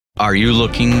Are you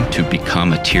looking to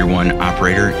become a Tier 1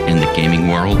 operator in the gaming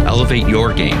world? Elevate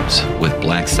your games with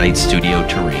Black Site Studio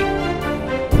Terrain.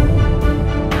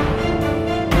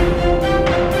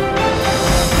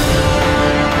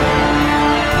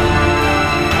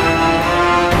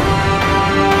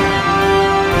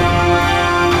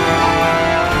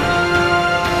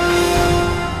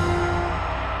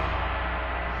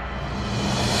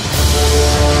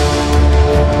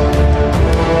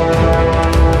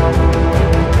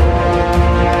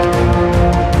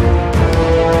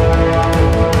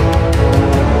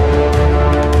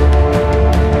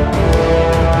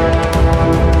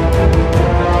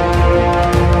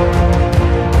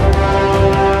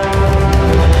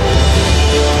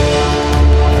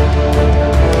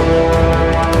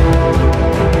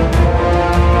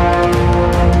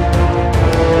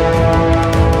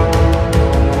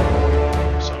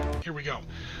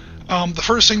 The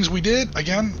first things we did,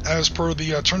 again, as per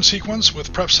the turn sequence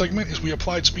with prep segment, is we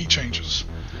applied speed changes.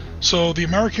 So the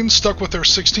Americans stuck with their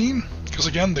 16, because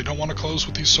again, they don't want to close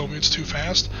with these Soviets too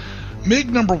fast. MiG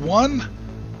number 1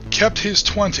 kept his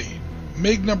 20.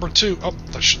 MiG number 2, oh,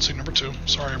 I should say number 2,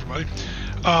 sorry everybody.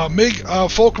 MiG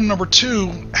Fulcrum number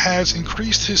 2 has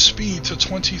increased his speed to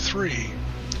 23.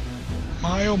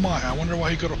 My oh my, I wonder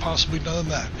why he could have possibly done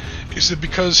that. Is it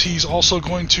because he's also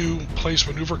going to place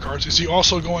maneuver cards? Is he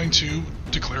also going to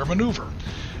declare a maneuver?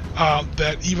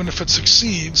 That even if it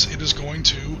succeeds, it is going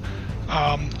to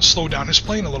slow down his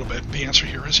plane a little bit? The answer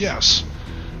here is yes.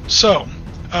 So,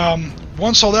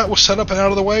 once all that was set up and out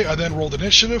of the way, I then rolled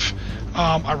initiative.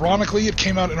 Ironically, it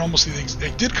came out in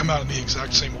it did come out in the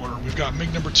exact same order. We've got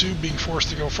MiG number 2 being forced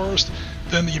to go first,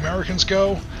 then the Americans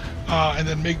go, and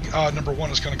then MiG number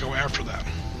 1 is going to go after that.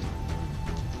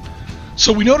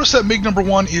 So we notice that MiG number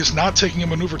 1 is not taking a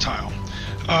maneuver tile.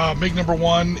 MiG number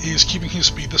 1 is keeping his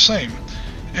speed the same.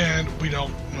 And we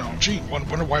don't know, gee,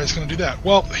 wonder why it's going to do that.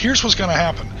 Well, here's what's going to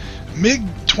happen.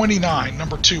 MiG-29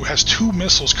 number 2 has 2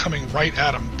 missiles coming right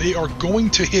at him. They are going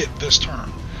to hit this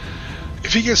turn.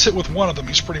 If he gets hit with one of them,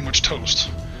 he's pretty much toast.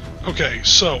 Okay,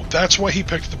 so that's why he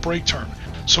picked the break turn.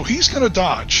 So he's going to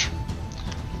dodge.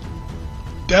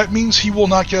 That means he will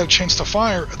not get a chance to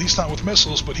fire, at least not with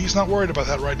missiles, but he's not worried about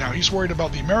that right now. He's worried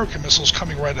about the American missiles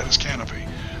coming right at his canopy.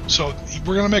 So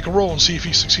we're going to make a roll and see if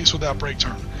he succeeds with that break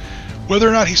turn. Whether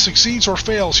or not he succeeds or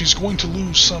fails, he's going to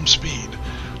lose some speed.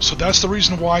 So that's the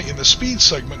reason why in the speed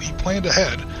segment he planned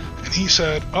ahead, and he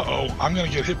said, uh-oh, I'm going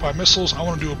to get hit by missiles, I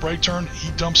want to do a break turn.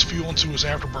 He dumps fuel into his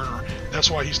afterburner.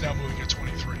 That's why he's now moving at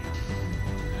 23.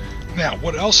 Now,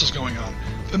 what else is going on?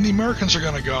 Then the Americans are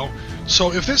going to go.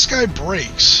 So if this guy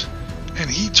breaks and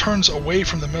he turns away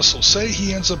from the missiles, say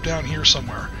he ends up down here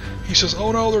somewhere, he says,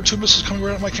 oh no, there are 2 missiles coming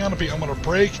right at my canopy, I'm going to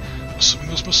break, assuming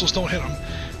those missiles don't hit him,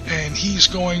 and he's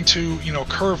going to,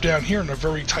 curve down here in a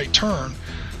very tight turn.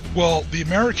 Well, the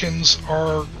Americans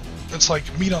are, it's like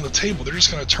meat on the table. They're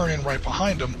just going to turn in right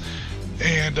behind him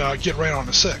and get right on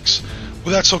the 6.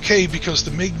 Well, that's okay because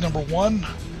the MiG number 1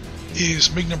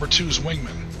 is MiG number 2's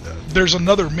wingman. There's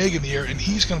another MiG in the air, and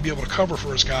he's going to be able to cover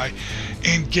for his guy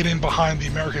and get in behind the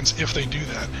Americans if they do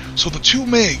that. So the 2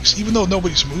 MiGs, even though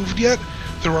nobody's moved yet,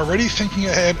 they're already thinking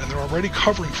ahead and they're already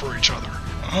covering for each other.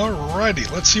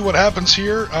 Alrighty, let's see what happens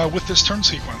here with this turn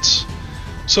sequence.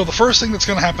 So the first thing that's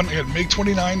going to happen, again,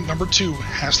 MiG-29 number 2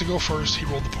 has to go first. He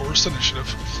rolled the poorest initiative.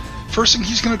 First thing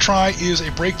he's going to try is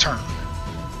a break turn.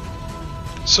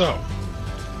 So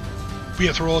we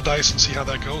have to roll a dice and see how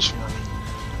that goes for him.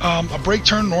 A break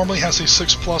turn normally has a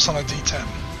 6+ on a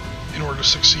D10 in order to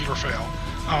succeed or fail.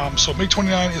 So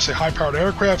MiG-29 is a high-powered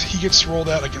aircraft. He gets to roll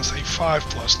that against a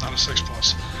 5+, not a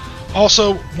 6+.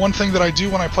 Also, one thing that I do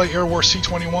when I play AirWar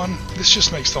C21, this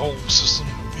just makes the whole system,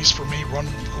 at least for me, run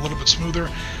a little bit smoother.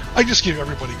 I just give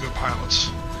everybody good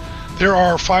pilots. There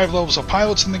are 5 levels of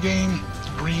pilots in the game: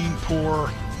 green,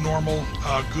 poor, normal,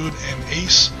 good, and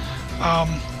ace.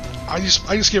 I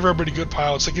just give everybody good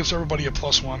pilots. That gives everybody a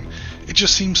 +1. It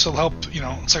just seems to help,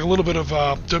 it's like a little bit of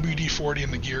WD-40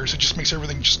 in the gears. It just makes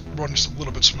everything just run just a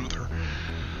little bit smoother.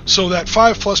 So that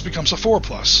 5+ becomes a 4+.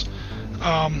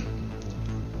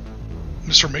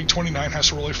 Mr. MiG-29 has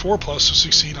to roll a 4+ to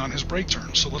succeed on his break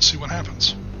turn. So let's see what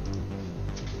happens.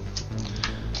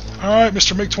 Alright,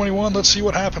 Mr. MiG-21, let's see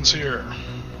what happens here.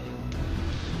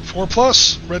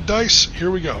 4+, red dice,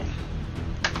 here we go.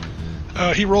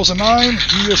 He rolls a 9.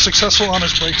 He is successful on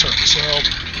his break turn, so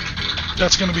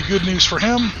that's going to be good news for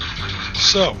him.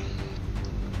 So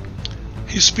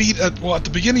his speed at the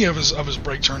beginning of his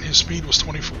break turn, his speed was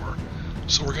 24.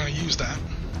 So we're going to use that.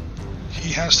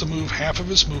 He has to move half of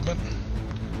his movement,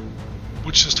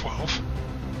 which is 12.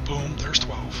 Boom, there's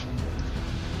 12.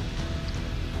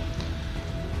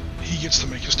 he gets to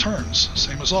make his turns,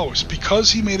 same as always.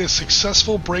 Because he made a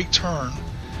successful brake turn,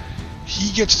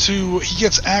 he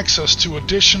gets access to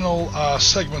additional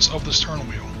segments of this turn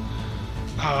wheel.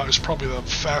 Is probably the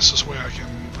fastest way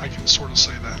I can sort of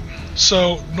say that.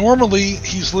 So normally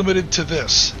he's limited to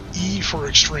this, E for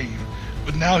extreme,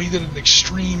 but now he did an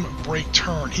extreme brake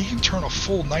turn. He can turn a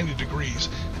full 90 degrees,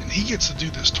 and he gets to do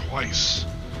this twice.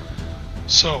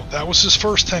 So that was his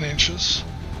first 10 inches.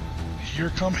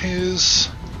 Here come his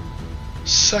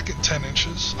second 10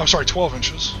 inches. I'm sorry, 12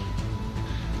 inches.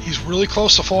 He's really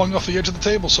close to falling off the edge of the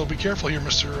table, so be careful here,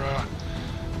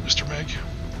 Mr. Mig.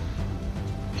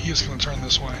 He is going to turn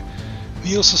this way.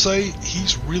 Needless to say,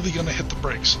 he's really going to hit the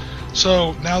brakes.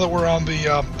 So now that we're on the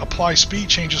apply speed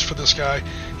changes for this guy,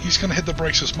 he's going to hit the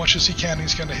brakes as much as he can.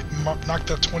 He's going to knock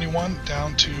that 21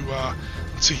 down to,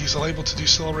 let's see, he's able to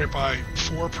decelerate by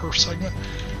 4 per segment.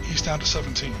 He's down to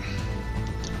 17.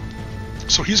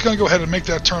 So he's going to go ahead and make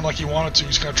that turn like he wanted to.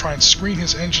 He's going to try and screen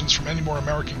his engines from any more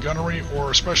American gunnery or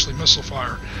especially missile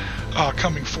fire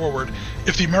coming forward.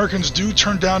 If the Americans do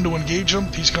turn down to engage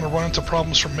him, he's going to run into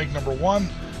problems from MiG number 1.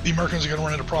 The Americans are going to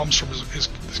run into problems from his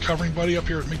covering buddy up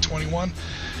here at MiG-21.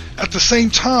 At the same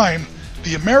time,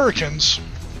 the Americans,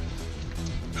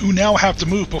 who now have to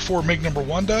move before MiG number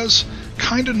 1 does,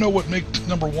 kind of know what MiG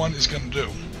number 1 is going to do.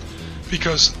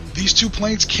 Because these two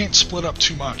planes can't split up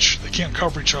too much. They can't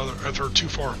cover each other if they're too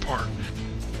far apart.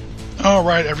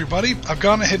 Alright everybody, I've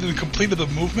gone ahead and completed the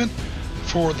movement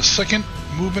for the second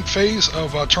movement phase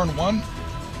of turn 1.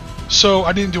 So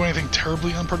I didn't do anything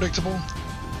terribly unpredictable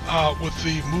with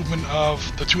the movement of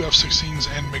the two F-16s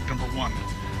and MiG number 1.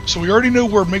 So we already knew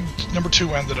where MiG number 2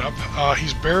 ended up.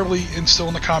 He's barely still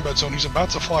in the combat zone. He's about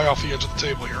to fly off the edge of the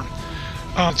table here.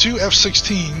 The two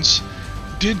F-16s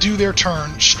did do their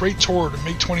turn straight toward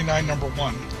MiG-29 number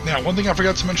 1. Now, one thing I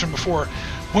forgot to mention before,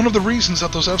 one of the reasons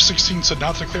that those F-16s did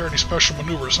not declare any special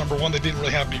maneuvers, number 1, they didn't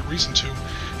really have any reason to,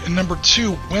 and number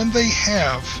 2, when they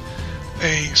have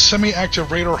a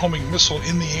semi-active radar homing missile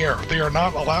in the air, they are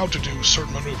not allowed to do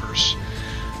certain maneuvers.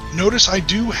 Notice I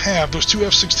do have, those two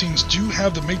F-16s do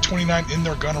have the MiG-29 in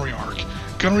their gunnery arc.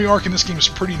 Gunnery arc in this game is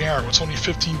pretty narrow, it's only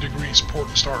 15 degrees port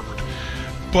and starboard.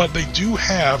 But they do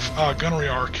have gunnery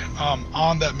arc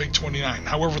on that MiG-29.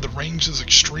 However, the range is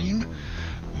extreme.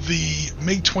 The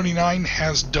MiG-29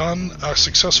 has done a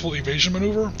successful evasion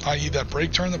maneuver, i.e. that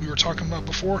brake turn that we were talking about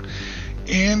before,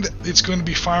 and it's going to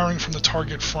be firing from the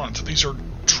target front. These are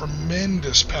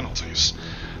tremendous penalties.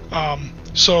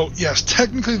 So yes,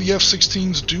 technically the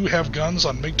F-16s do have guns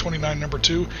on MiG-29 number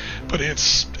 2, but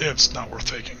it's not worth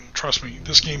taking. Trust me,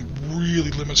 this game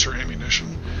really limits your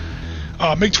ammunition.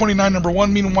 MiG-29 number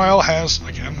 1, meanwhile, has,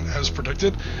 again, as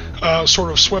predicted, sort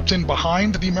of swept in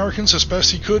behind the Americans as best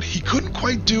he could. He couldn't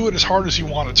quite do it as hard as he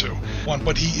wanted to,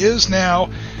 but he is now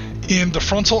in the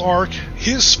frontal arc,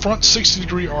 his front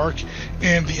 60-degree arc,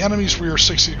 and the enemy's rear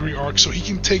 60-degree arc, so he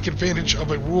can take advantage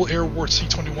of a rule AirWar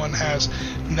C21 has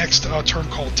next turn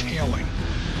called tailing,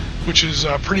 which is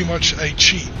pretty much a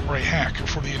cheat or a hack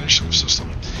for the initiative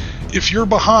system. If you're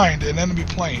behind an enemy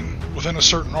plane within a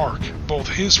certain arc, both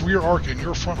his rear arc and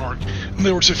your front arc, in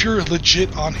other words, if you're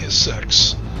legit on his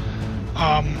 6,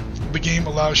 the game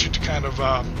allows you to kind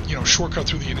of, shortcut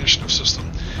through the initiative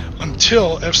system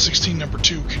until F-16 number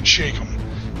 2 can shake him.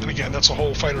 And again, that's a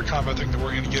whole fighter combat thing that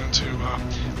we're going to get into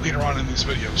later on in these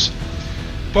videos.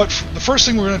 But the first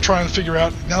thing we're going to try and figure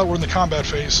out, now that we're in the combat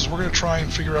phase, is we're going to try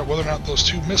and figure out whether or not those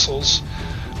two missiles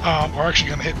are actually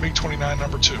going to hit MiG-29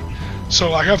 number 2.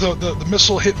 So I have the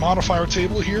missile hit modifier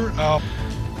table here.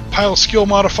 Pilot skill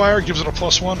modifier gives it a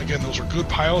 +1. Again, those are good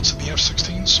pilots in the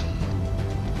F-16s.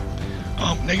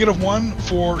 -1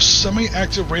 for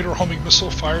semi-active radar homing missile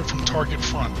fired from target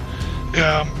front.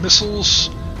 Missiles,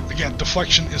 again,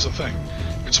 deflection is a thing.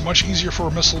 It's much easier for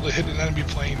a missile to hit an enemy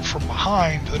plane from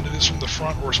behind than it is from the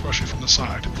front or especially from the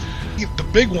side. The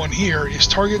big one here is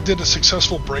target did a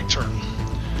successful brake turn.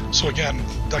 So again,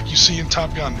 like you see in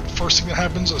Top Gun, first thing that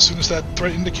happens as soon as that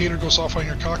threat indicator goes off on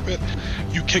your cockpit,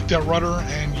 you kick that rudder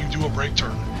and you do a brake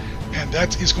turn. And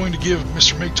that is going to give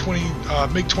Mr.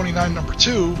 MiG-29 number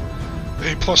 2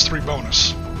 a +3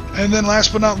 bonus. And then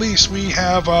last but not least, we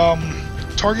have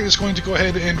target is going to go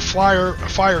ahead and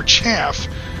fire chaff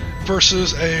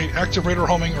versus a active radar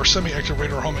homing or semi-active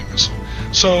radar homing missile.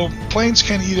 So planes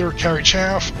can either carry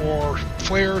chaff or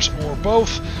flares or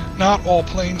both. Not all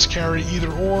planes carry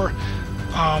either or.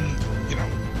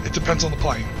 It depends on the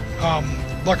plane.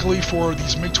 Luckily for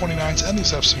these MiG-29s and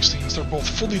these F-16s, they're both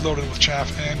fully loaded with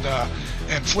chaff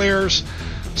and flares.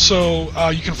 So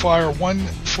you can fire 1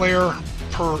 flare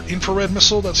per infrared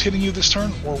missile that's hitting you this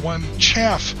turn, or 1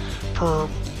 chaff per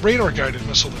radar-guided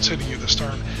missile that's hitting you this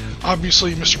turn,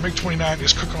 Obviously, Mr. MiG-29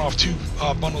 is cooking off 2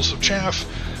 bundles of chaff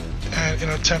in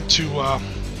an attempt to,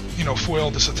 you know,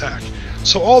 foil this attack.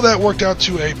 So all that worked out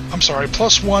to a,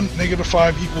 +1,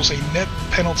 -5 equals a net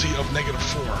penalty of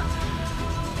 -4.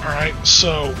 All right,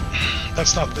 so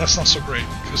that's not so great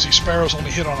because these Sparrows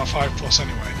only hit on a 5+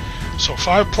 anyway. So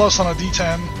 5+ on a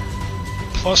D10,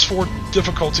 +4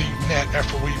 difficulty net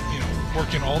after we, you know,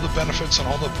 work in all the benefits and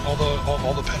all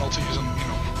the penalties, and you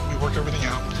know, we work everything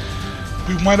out.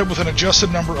 We wind up with an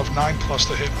adjusted number of 9+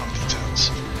 to hit on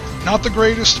D10s. Not the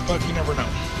greatest, but you never know.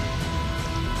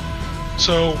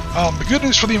 So the good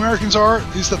news for the Americans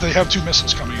is that they have 2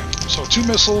 missiles coming in. So 2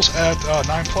 missiles at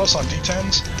 9+ on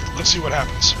D10s. Let's see what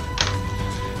happens.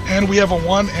 And we have a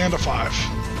 1 and a 5.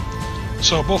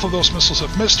 So both of those missiles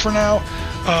have missed for now.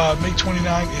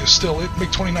 MiG-29 is still it.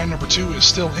 MiG-29 number 2 is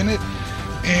still in it.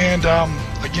 And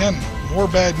again, more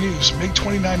bad news.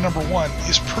 MiG-29 number 1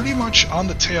 is pretty much on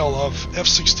the tail of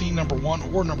F-16 number 1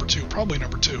 or number 2, probably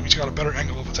number 2. He's got a better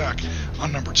angle of attack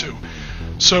on number 2.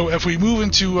 So if we move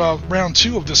into round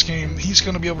 2 of this game, he's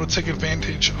going to be able to take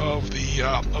advantage of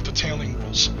the tailing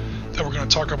rules that we're going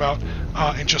to talk about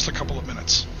in just a couple of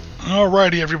minutes.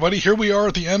 Alrighty, everybody, here we are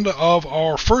at the end of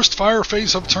our first fire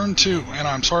phase of turn 2, and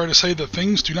I'm sorry to say that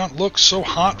things do not look so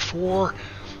hot for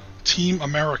Team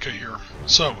America here.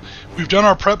 So we've done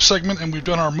our prep segment and we've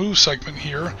done our move segment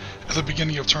here at the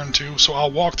beginning of turn 2, so I'll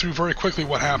walk through very quickly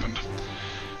what happened.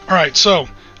 Alright, so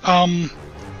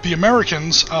the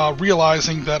Americans,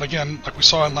 realizing that, again, like we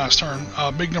saw in last turn,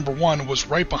 MiG number 1 was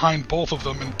right behind both of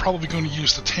them and probably going to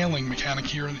use the tailing mechanic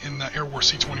here in the AirWar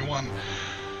C21,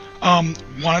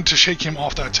 wanted to shake him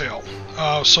off that tail.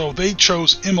 So they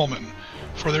chose Immelman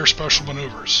for their special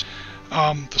maneuvers.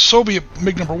 The Soviet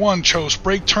MiG number 1 chose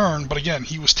brake turn, but again,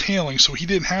 he was tailing, so he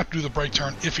didn't have to do the brake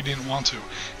turn if he didn't want to.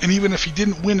 And even if he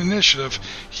didn't win initiative,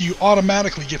 he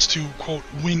automatically gets to, quote,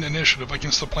 win initiative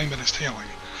against the plane that is tailing.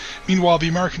 Meanwhile, the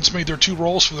Americans made their 2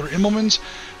 rolls for their Immelmans.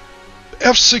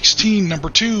 F-16 number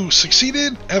 2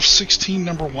 succeeded, F-16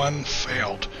 number 1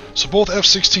 failed. So both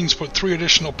F-16s put 3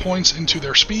 additional points into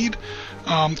their speed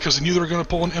because they knew they were going to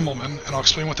pull an Immelman, and I'll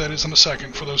explain what that is in a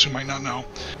second for those who might not know.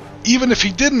 Even if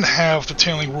he didn't have the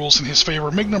tailing rules in his favor,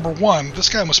 MiG number 1, this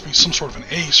guy must be some sort of an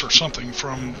ace or something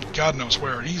from God knows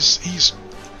where. He's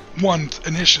won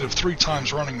initiative 3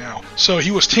 times running now. So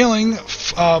he was tailing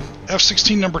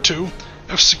F-16 number 2.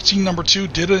 F-16 number 2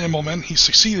 did an Immelman. He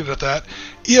succeeded at that.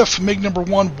 If MiG number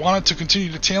 1 wanted to continue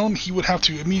to tail him, he would have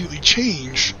to immediately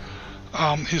change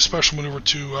his special maneuver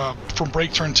to from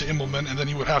brake turn to Immelman, and then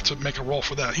he would have to make a roll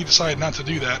for that. He decided not to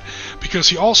do that because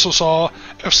he also saw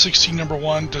F-16 number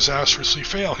 1 disastrously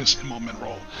fail his Immelman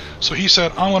roll. So he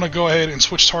said, I'm going to go ahead and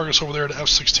switch targets over there to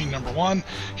F-16 number 1.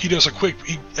 He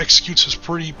executes his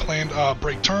pre-planned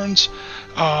brake turns.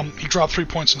 He dropped 3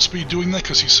 points in speed doing that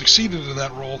because he succeeded in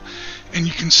that roll, and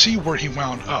you can see where he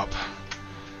wound up.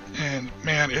 And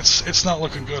man, it's not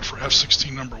looking good for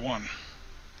F-16 number 1.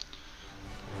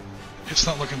 It's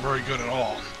not looking very good at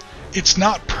all. It's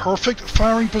not perfect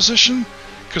firing position,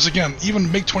 because again,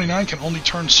 even MiG-29 can only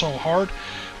turn so hard,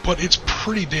 but it's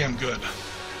pretty damn good.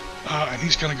 And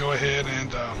he's going to go ahead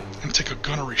and take a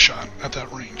gunnery shot at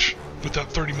that range with that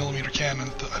 30mm cannon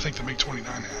that I think the MiG-29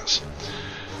 has.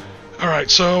 Alright,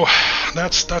 so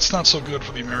that's not so good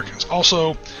for the Americans.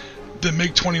 Also, the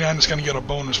MiG-29 is going to get a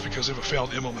bonus because of a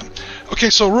failed Immelman. Okay,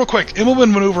 so real quick,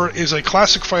 Immelman maneuver is a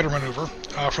classic fighter maneuver,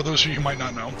 for those of you who might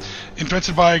not know,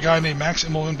 invented by a guy named Max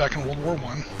Immelman back in World War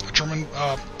I, a German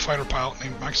fighter pilot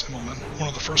named Max Immelman, one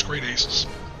of the first great aces.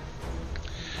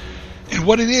 And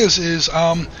what it is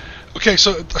okay,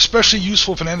 so especially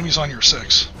useful if an enemy's on your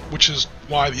 6, which is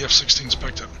why the F-16s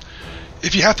picked it.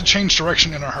 If you have to change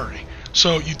direction in a hurry.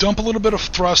 So you dump a little bit of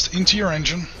thrust into your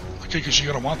engine, okay, because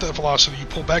you're going to want that velocity. You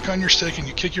pull back on your stick and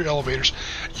you kick your elevators.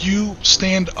 You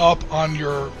stand up on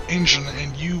your engine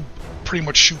and you pretty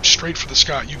much shoot straight for the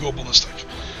sky. You go ballistic.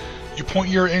 You point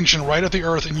your engine right at the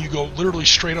earth and you go literally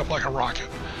straight up like a rocket.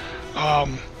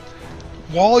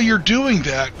 While you're doing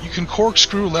that, you can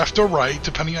corkscrew left or right,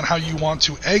 depending on how you want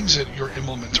to exit your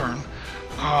Immelman turn.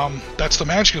 That's the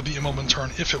magic of the Immelman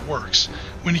turn, if it works.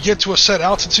 When you get to a set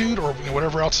altitude, or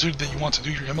whatever altitude that you want to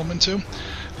do your Immelman to,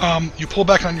 you pull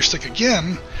back on your stick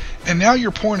again, and now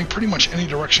you're pointing pretty much any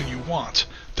direction you want.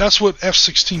 That's what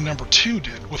F-16 number 2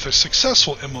 did with a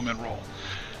successful Immelman roll.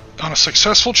 On a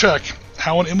successful check,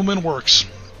 how an Immelman works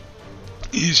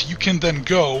is you can then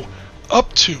go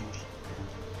up to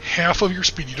half of your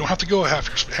speed. You don't have to go half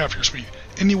your speed.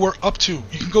 Anywhere up to,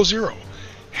 you can go 0.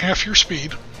 Half your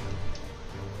speed.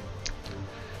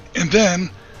 And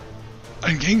then,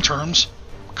 in game terms,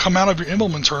 come out of your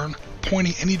Immelman turn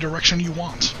pointing any direction you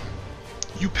want.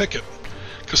 You pick it.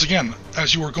 Because again,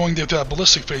 as you are going to that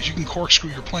ballistic phase, you can corkscrew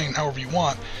your plane however you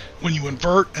want. When you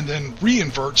invert and then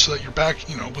re-invert so that you're back,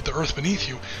 with the earth beneath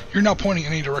you, you're now pointing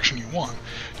in any direction you want.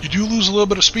 You do lose a little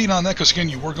bit of speed on that because again,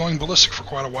 you were going ballistic for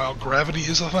quite a while. Gravity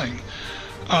is a thing.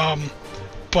 Yeah,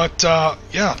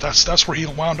 that's where he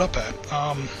wound up at.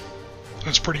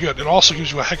 It's pretty good. It also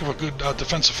gives you a heck of a good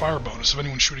defensive fire bonus if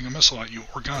anyone's shooting a missile at you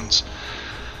or guns.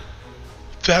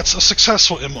 That's a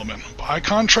successful implement. By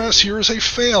contrast, here is a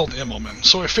failed implement.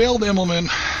 So a failed implement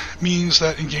means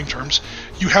that in game terms,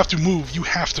 you have to move. You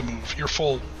have to move your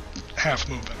full half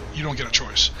movement. You don't get a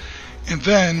choice. And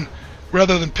then,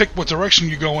 rather than pick what direction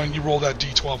you go in, you roll that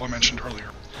D12 I mentioned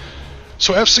earlier.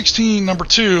 So F-16 number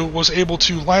 2 was able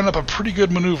to line up a pretty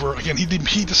good maneuver. Again,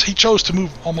 he chose to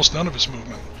move almost none of his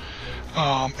movement.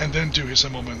 And then do his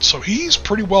implement. So he's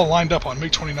pretty well lined up on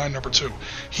MiG-29 number 2.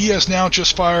 He has now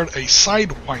just fired a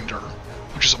Sidewinder,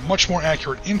 which is a much more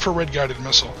accurate infrared guided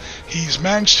missile. He's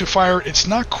managed to fire, it's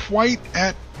not quite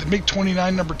at the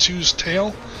MiG-29 number 2's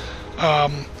tail,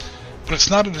 but it's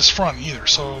not at his front either,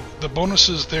 so the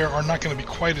bonuses there are not going to be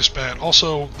quite as bad.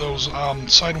 Also, those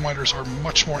Sidewinders are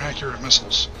much more accurate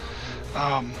missiles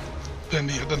than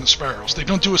the Sparrows. They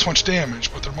don't do as much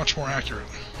damage, but they're much more accurate.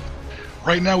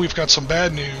 Right now we've got some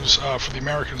bad news for the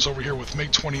Americans over here with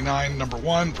MiG-29 number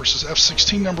 1 versus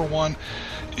F-16 number 1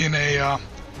 in a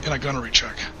gunnery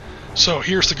check. So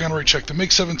here's the gunnery check. The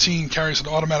MiG-17 carries an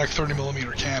automatic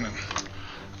 30mm cannon.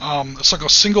 It's like a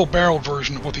single-barreled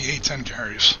version of what the A-10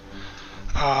 carries.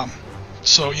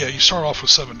 So yeah, you start off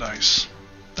with 7 dice.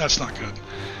 That's not good.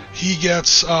 He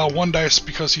gets 1 dice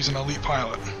because he's an elite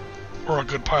pilot, or a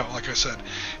good pilot, like I said.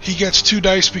 He gets 2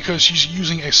 dice because he's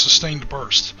using a sustained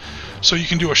burst. So you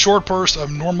can do a short burst, a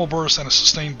normal burst, and a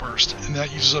sustained burst, and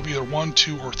that uses up either 1,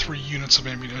 2, or 3 units of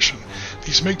ammunition.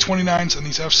 These MiG-29s and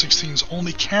these F-16s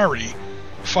only carry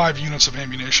 5 units of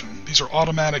ammunition. These are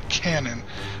automatic cannon,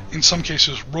 in some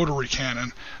cases rotary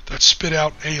cannon, that spit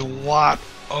out a lot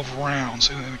of rounds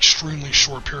in an extremely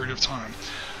short period of time.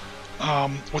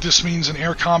 What this means in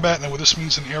air combat and what this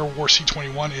means in AirWar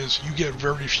C21 is you get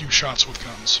very few shots with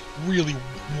guns. Really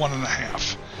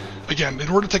 1.5. Again, in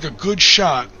order to take a good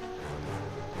shot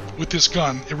with this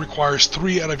gun, it requires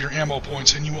 3 out of your ammo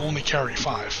points and you only carry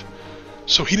 5.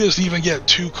 So he doesn't even get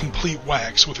 2 complete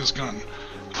whacks with his gun.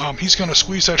 He's going to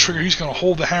squeeze that trigger, he's going to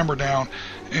hold the hammer down,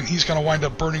 and he's going to wind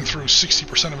up burning through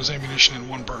 60% of his ammunition in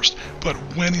one burst. But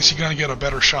when is he going to get a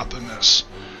better shot than this?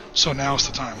 So now's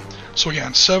the time. So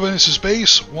again, 7 is his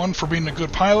base, 1 for being a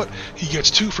good pilot. He gets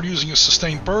 2 for using a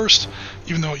sustained burst,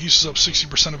 even though it uses up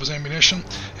 60% of his ammunition.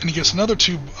 And he gets another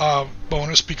 2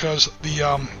 bonus because of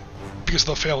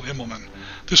the failed implement.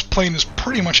 This plane is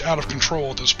pretty much out of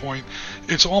control at this point.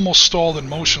 It's almost stalled and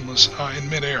motionless in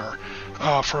midair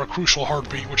for a crucial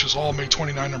heartbeat, which is all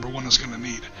MiG-29 number 1 is going to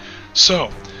need.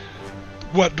 So,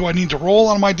 what do I need to roll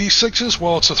on my D6s?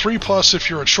 Well, it's a 3+ if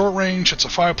you're at short range, it's a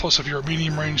 5+ if you're at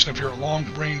medium range, and if you're at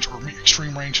long range or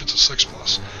extreme range, it's a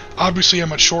 6+. Obviously,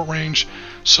 I'm at short range,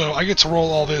 so I get to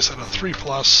roll all this at a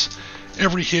 3+.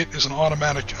 Every hit is an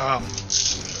automatic level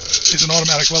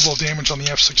of damage on the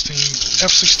F-16.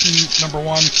 F-16 number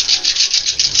 1.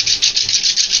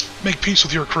 Make peace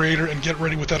with your creator and get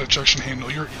ready with that ejection handle.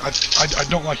 I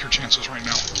don't like your chances right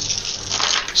now.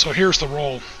 So here's the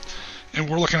roll. And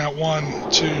we're looking at 1, 2, 3,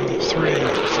 4, 5.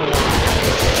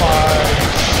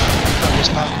 That was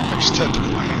not. I just tapped it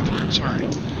with my hand. Sorry.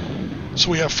 So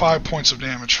we have 5 points of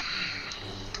damage.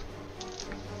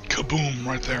 Kaboom!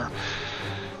 Right there.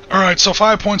 All right. So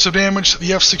 5 points of damage.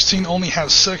 The F-16 only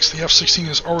has 6. The F-16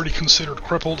 is already considered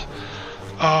crippled.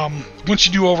 Once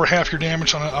you do over half your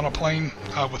damage on a plane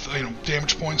with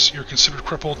damage points, you're considered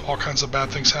crippled. All kinds of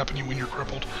bad things happen to you when you're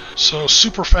crippled. So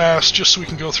super fast, just so we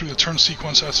can go through the turn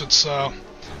sequence as it's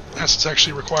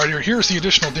actually required here. Here's the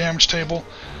additional damage table.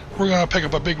 We're going to pick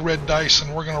up a big red dice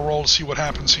and we're going to roll to see what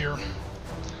happens here.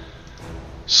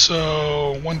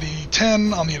 So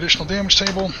 1d10 on the additional damage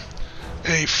table.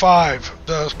 A 5.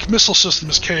 The missile system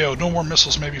is KO. No more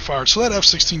missiles may be fired. So that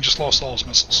F-16 just lost all his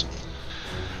missiles.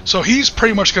 So he's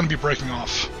pretty much going to be breaking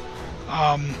off.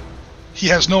 He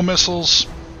has no missiles.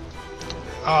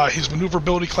 His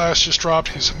maneuverability class just dropped.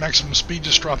 His maximum speed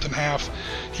just dropped in half.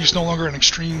 He's no longer an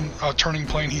extreme turning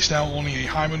plane. He's now only a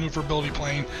high maneuverability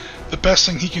plane. The best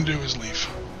thing he can do is leave,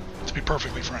 to be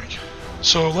perfectly frank.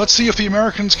 So let's see if the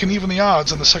Americans can even the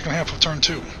odds in the second half of turn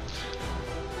 2.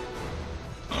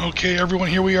 Okay, everyone,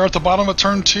 here we are at the bottom of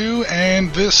turn 2,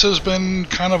 and this has been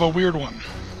kind of a weird one.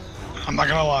 I'm not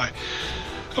going to lie.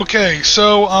 Okay,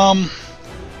 so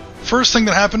first thing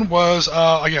that happened was,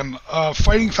 again,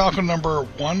 Fighting Falcon number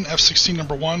 1, F-16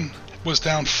 number 1, was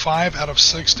down 5 out of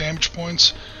 6 damage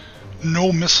points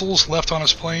no missiles left on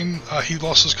his plane. He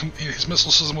lost his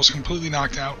missile system was completely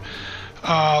knocked out.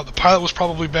 The pilot was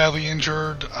probably badly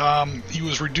injured. He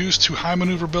was reduced to high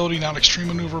maneuverability, not extreme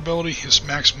maneuverability. His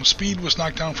maximum speed was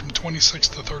knocked down from 26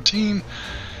 to 13.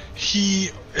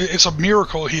 It's a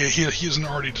miracle he isn't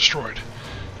already destroyed.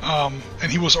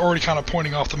 And he was already kind of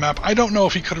pointing off the map. I don't know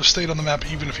if he could have stayed on the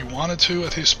map even if he wanted to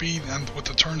at his speed and with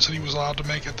the turns that he was allowed to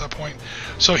make at that point.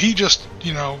 So he just,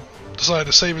 decided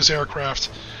to save his aircraft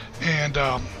and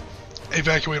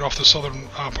evacuate off the southern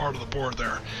part of the board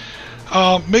there.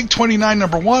 MiG-29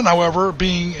 number 1, however,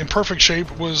 being in perfect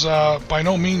shape, was by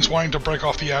no means wanting to break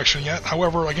off the action yet.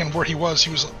 However, again, where he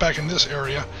was back in this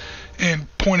area and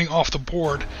pointing off the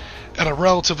board at a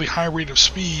relatively high rate of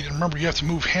speed. And remember, you have to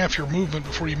move half your movement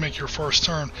before you make your first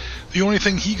turn. The only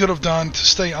thing he could have done to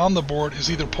stay on the board is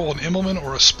either pull an Immelman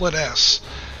or a split S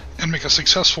and make a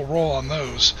successful roll on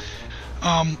those.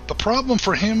 The problem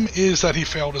for him is that he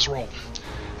failed his roll.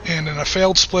 And in a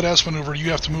failed split S maneuver, you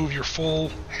have to move your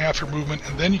full half your movement,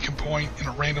 and then you can point in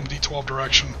a random D12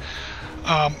 direction.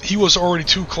 He was already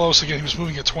too close. Again, he was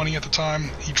moving at 20 at the time.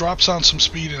 He drops on some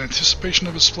speed in anticipation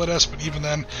of his split S, but even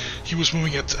then, he was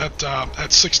moving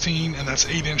at 16, and that's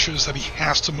 8 inches that he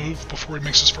has to move before he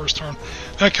makes his first turn.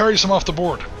 That carries him off the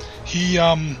board. He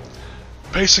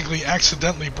basically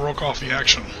accidentally broke off the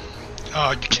action.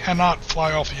 You cannot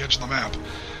fly off the edge of the map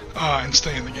and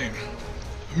stay in the game.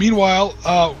 Meanwhile,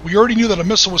 we already knew that a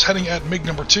missile was heading at MiG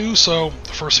number 2, so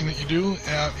the first thing that you do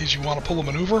is you want to pull a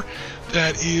maneuver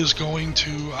that is going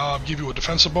to give you a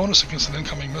defensive bonus against an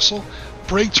incoming missile.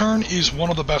 Break turn is one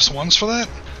of the best ones for that.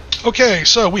 Okay,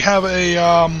 so we have a...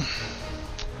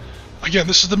 again,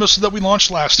 this is the missile that we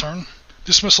launched last turn.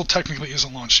 This missile technically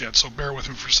isn't launched yet, so bear with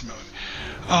me for just a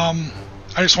minute.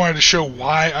 I just wanted to show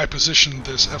why I positioned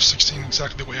this F-16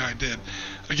 exactly the way I did.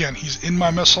 Again, he's in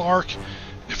my missile arc.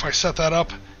 If I set that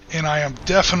up, and I am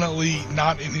definitely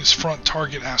not in his front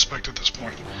target aspect at this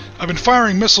point. I've been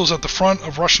firing missiles at the front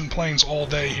of Russian planes all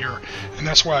day here, and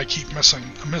that's why I keep missing.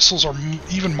 Missiles, are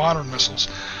even modern missiles,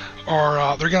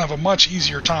 are they're going to have a much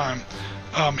easier time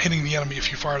hitting the enemy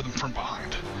if you fire them from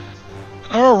behind.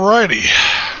 Alrighty.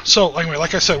 So anyway,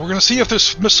 like I said, we're going to see if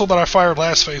this missile that I fired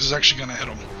last phase is actually going to hit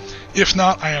him. If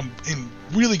not, I am in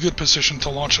really good position to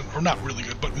launch it, or not really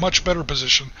good, but much better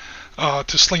position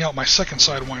to sling out my second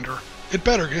Sidewinder.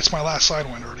 It's my last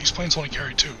Sidewinder. These planes only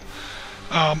carry 2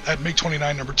 at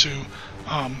MiG-29 number 2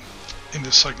 in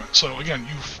this segment. So again,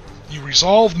 you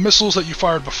resolve the missiles that you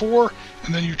fired before,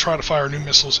 and then you try to fire new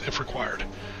missiles if required.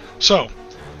 So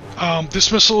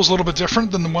this missile is a little bit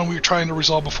different than the one we were trying to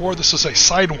resolve before. This is a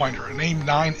Sidewinder, an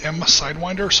AIM-9M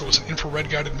Sidewinder, so it's an infrared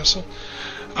guided missile.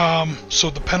 So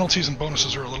the penalties and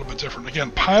bonuses are a little bit different.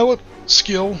 Again, pilot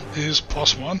skill is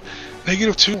 +1,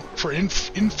 -2 for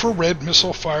infrared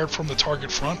missile fired from the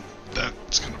target front.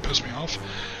 That's going to piss me off.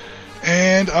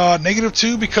 And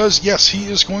 -2 because, yes, he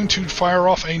is going to fire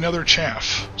off another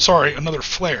another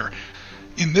flare.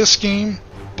 In this game,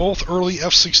 both early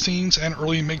F-16s and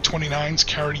early MiG-29s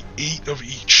carry 8 of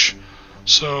each.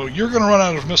 So you're going to run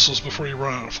out of missiles before you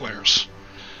run out of flares.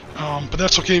 But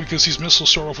that's okay because these missiles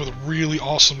start off with really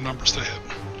awesome numbers to hit.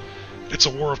 It's a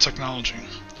war of technology.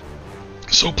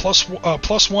 So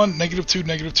 +1, -2,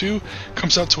 -2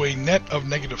 comes out to a net of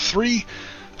 -3.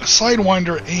 A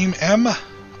Sidewinder AIM-M,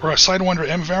 or a Sidewinder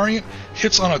M variant,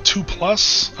 hits on a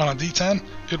 2+ on a D10.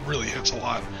 It really hits a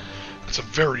lot. It's a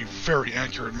very, very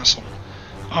accurate missile.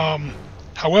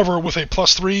 However, with a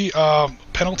 +3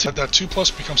 penalty, that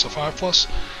 2+ becomes a 5+.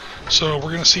 So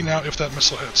we're going to see now if that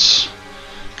missile hits.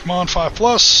 Come on,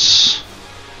 5+.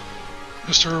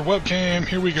 Mr. Webcam,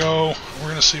 here we go. We're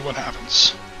going to see what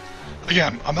happens.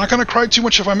 Again, I'm not going to cry too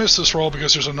much if I miss this roll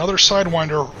because there's another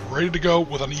Sidewinder ready to go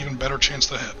with an even better chance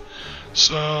to hit.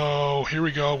 So, here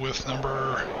we go with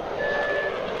number...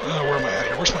 where am I at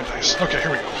here? Where's my dice? Okay, here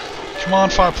we go. Come on,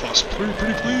 5+. Pretty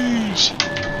please.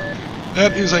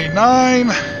 That is a 9.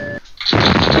 That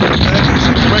is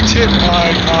a direct hit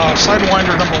by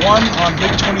Sidewinder number 1 on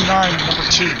MiG-29 number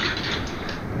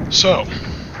 2. So,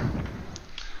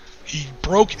 he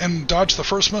broke and dodged the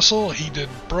first missile. He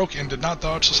broke and did not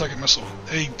dodge the second missile.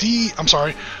 A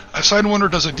Sidewinder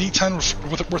does a D10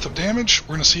 worth of damage.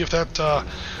 We're going to see if that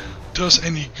does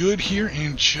any good here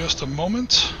in just a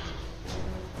moment.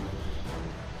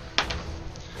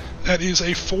 That is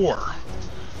a 4.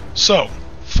 So,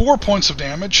 4 points of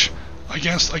damage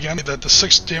against, again, the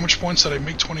 6 damage points that a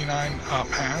MiG-29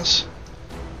 has.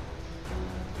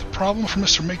 The problem for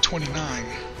Mr. MiG-29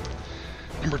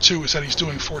 number 2 is that he's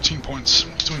doing 14 points.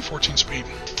 He's doing 14 speed.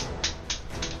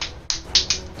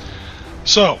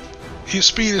 So, his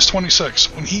speed is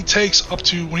 26. When he takes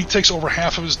over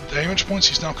half of his damage points,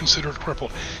 he's now considered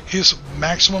crippled. His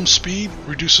maximum speed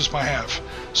reduces by half.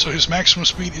 So his maximum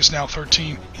speed is now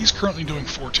 13. He's currently doing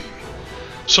 14.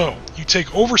 So you take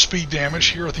overspeed damage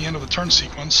here at the end of the turn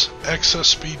sequence, excess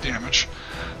speed damage.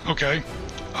 Okay.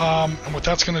 And what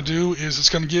that's going to do is it's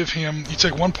going to give him, you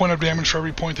take 1 point of damage for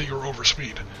every point that you're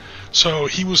overspeed. So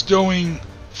he was doing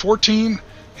 14.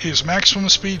 His maximum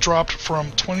speed dropped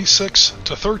from 26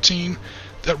 to 13.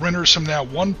 That renders him now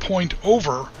 1 point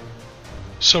over.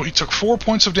 So he took 4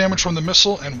 points of damage from the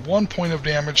missile and 1 point of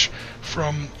damage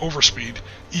from overspeed,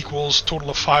 equals total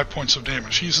of 5 points of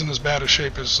damage. He's in as bad a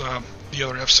shape as the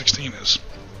other F-16 is.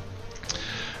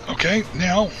 Okay,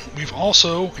 now we've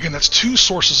also, again, that's 2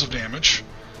 sources of damage.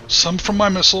 Some from my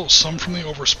missile, some from the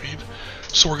overspeed.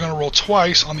 So we're going to roll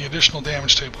twice on the additional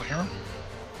damage table here.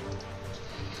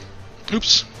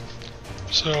 Oops.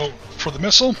 So for the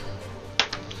missile,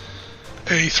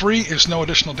 a 3 is no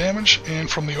additional damage, and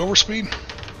from the overspeed,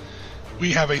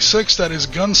 we have a 6 that is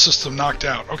gun system knocked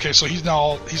out. Okay, so he's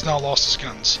now lost his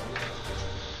guns.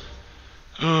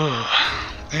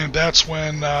 And that's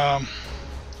when I'm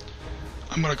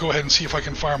going to go ahead and see if I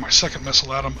can fire my second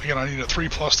missile at him. Again, I need a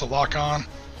 3+ to lock on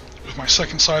with my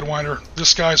second Sidewinder.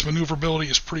 This guy's maneuverability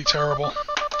is pretty terrible.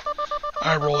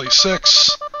 I roll a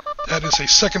 6. That is a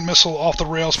second missile off the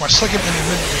rails, my second and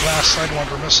admittedly last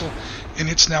Sidewinder missile, and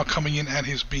it's now coming in at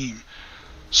his beam.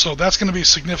 So that's going to be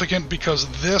significant because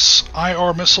this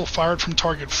IR missile fired from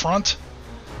target front,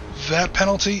 that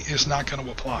penalty is not going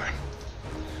to apply.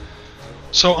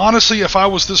 So honestly, if I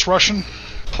was this Russian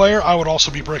player, I would also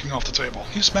be breaking off the table.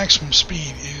 His maximum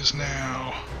speed is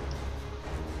now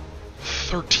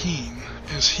 13.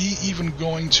 Is he even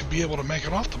going to be able to make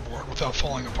it off the board without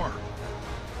falling apart?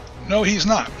 No, he's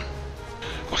not.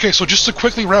 Okay, so just to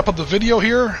quickly wrap up the video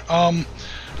here, I'm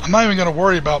not even going to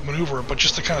worry about maneuver, but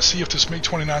just to kind of see if this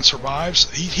MiG-29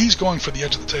 survives, he's going for the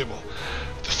edge of the table.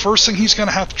 The first thing he's going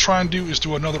to have to try and do is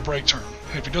do another brake turn.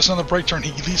 And if he does another brake turn,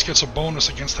 he at least gets a bonus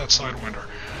against that Sidewinder.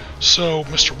 So,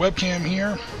 Mr. Webcam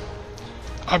here,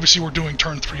 obviously we're doing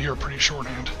turn 3 here pretty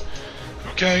shorthand.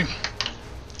 Okay,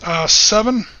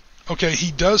 7. Okay,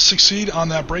 he does succeed on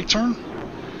that brake turn.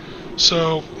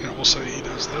 So, you know, we'll say he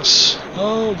does this.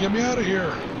 Oh, get me out of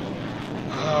here.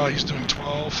 He's doing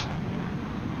 12.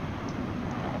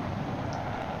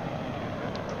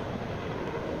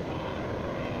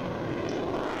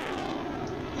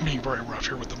 I'm being very rough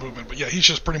here with the movement, but yeah, he's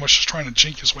just pretty much just trying to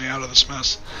jink his way out of this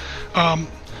mess. And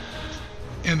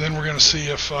then we're going to see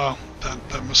if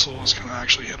that missile is going to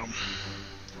actually hit him.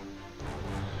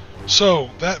 So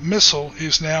that missile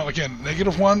is now, again,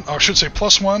 -1, or I should say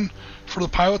 +1 for the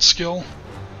pilot's skill.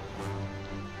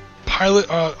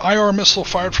 IR missile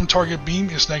fired from target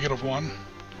beam is -1.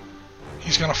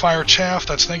 He's going to fire chaff,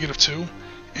 that's -2.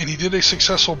 And he did a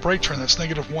successful brake turn, that's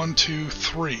 -1, 2,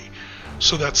 3.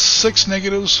 So that's 6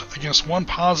 negatives against 1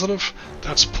 positive,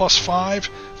 that's +5.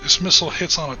 This missile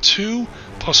hits on a 2,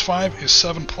 +5 is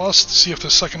 7+, to see if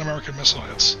the second American missile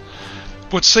hits.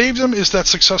 What saved him is that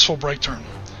successful brake turn.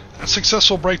 That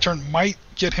successful brake turn might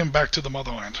get him back to the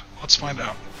motherland. Let's find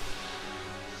out.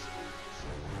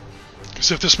 Because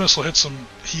if this missile hits him,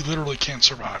 he literally can't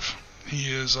survive.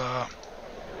 He is, I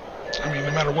mean,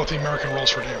 no matter what the American rolls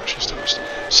for damage, he's toast.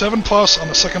 7+ on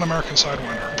the second American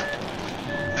Sidewinder.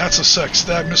 That's a 6.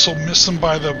 That missile missed him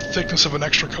by the thickness of an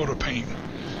extra coat of paint.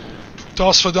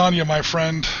 Dos Vidania, my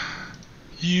friend.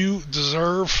 You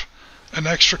deserve an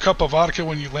extra cup of vodka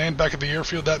when you land back at the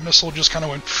airfield. That missile just kind of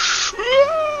went...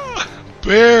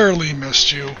 barely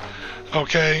missed you.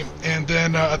 Okay, and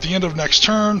then at the end of next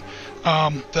turn,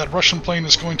 that Russian plane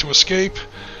is going to escape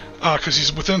because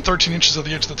he's within 13 inches of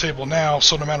the edge of the table now,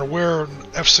 so no matter where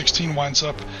F-16 winds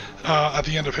up at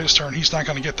the end of his turn, he's not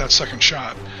going to get that second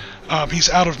shot. He's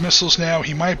out of missiles now.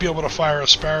 He might be able to fire a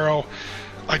Sparrow.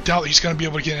 I doubt he's going to be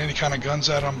able to get any kind of guns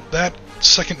at him. That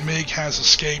second MiG has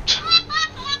escaped.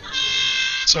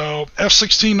 So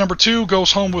F-16 number 2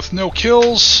 goes home with no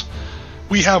kills.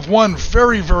 We have one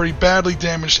very, very badly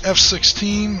damaged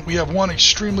F-16. We have one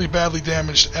extremely badly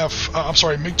damaged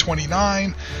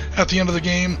MiG-29 at the end of the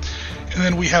game, and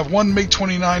then we have one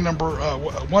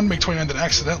MiG-29 one MiG-29 that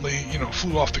accidentally, you know,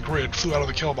 flew off the grid, flew out of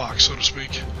the kill box, so to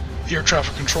speak. The air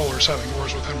traffic controller is having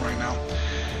wars with him right now.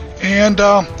 And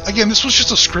again, this was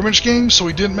just a scrimmage game, so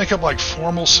we didn't make up like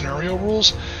formal scenario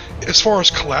rules. As far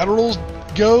as collateral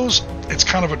goes, it's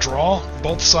kind of a draw.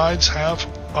 Both sides have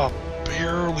a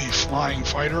barely flying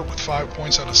fighter with 5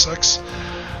 points out of 6.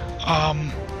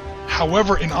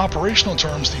 However, in operational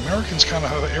terms, the Americans kind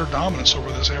of have air dominance over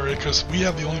this area because we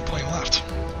have the only plane left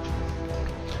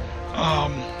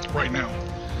right now.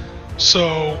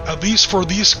 So at least for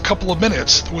these couple of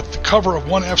minutes, with the cover of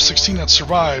one F-16 that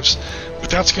survives, what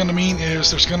that's going to mean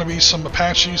is there's going to be some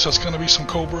Apaches, there's going to be some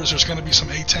Cobras, there's going to be some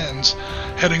A-10s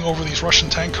heading over these Russian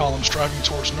tank columns driving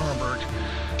towards Nuremberg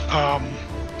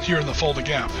here in the Fulda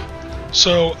Gap.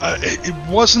 So it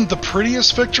wasn't the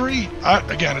prettiest victory.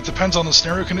 Again, it depends on the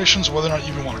scenario conditions whether or not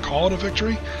you even want to call it a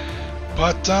victory.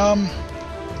 But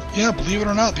yeah, believe it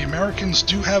or not, the Americans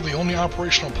do have the only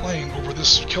operational plane over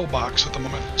this kill box at the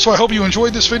moment. So I hope you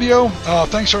enjoyed this video.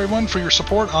 Thanks everyone for your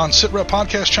support on Sitrep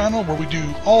Podcast channel, where we do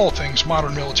all things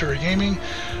modern military gaming.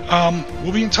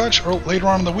 We'll be in touch later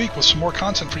on in the week with some more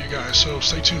content for you guys, so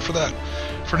stay tuned for that.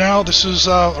 For now, this is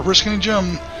Riskin and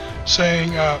Jim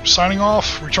saying, signing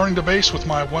off, returning to base with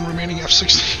my one remaining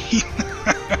F-16.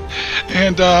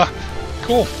 And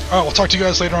cool. All right, we'll talk to you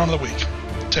guys later on in the week.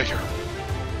 Take care.